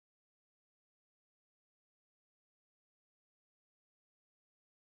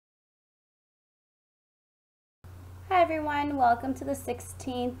Hi everyone, welcome to the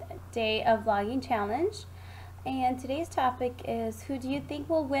 16th day of vlogging challenge. And today's topic is, who do you think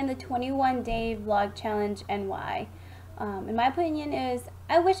will win the 21-day vlog challenge and why? In my opinion is,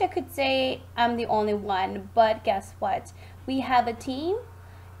 I wish I could say I'm the only one, but guess what? We have a team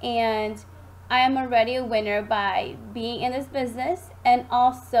and I am already a winner by being in this business and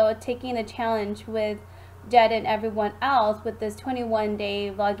also taking the challenge with Jed and everyone else with this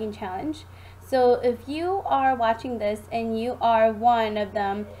 21-day vlogging challenge. So if you are watching this and you are one of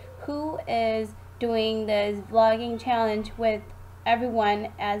them who is doing this vlogging challenge with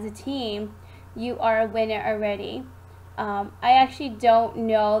everyone as a team, you are a winner already. I actually don't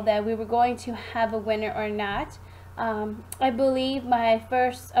know that we were going to have a winner or not. I believe my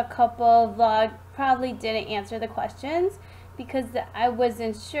first couple vlog probably didn't answer the questions because I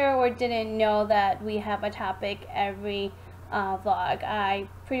wasn't sure or didn't know that we have a topic every vlog. I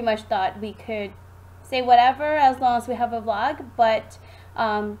pretty much thought we could say whatever as long as we have a vlog, but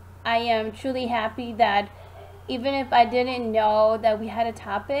I am truly happy that even if I didn't know that we had a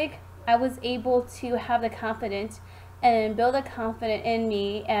topic, I was able to have the confidence and build a confidence in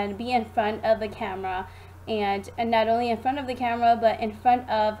me and be in front of the camera, and not only in front of the camera but in front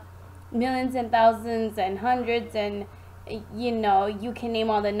of millions and thousands and hundreds, and you can name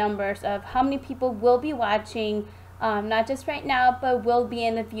all the numbers of how many people will be watching, not just right now but will be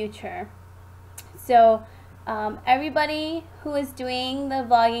in the future. So everybody who is doing the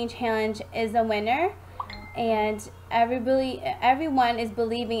vlogging challenge is a winner, and everyone is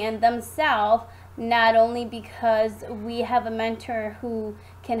believing in themselves, not only because we have a mentor who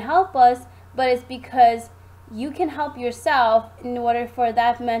can help us, but it's because you can help yourself in order for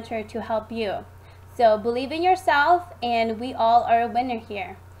that mentor to help you. So believe in yourself, and we all are a winner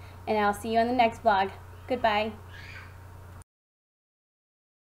here. And I'll see you on the next vlog. Goodbye.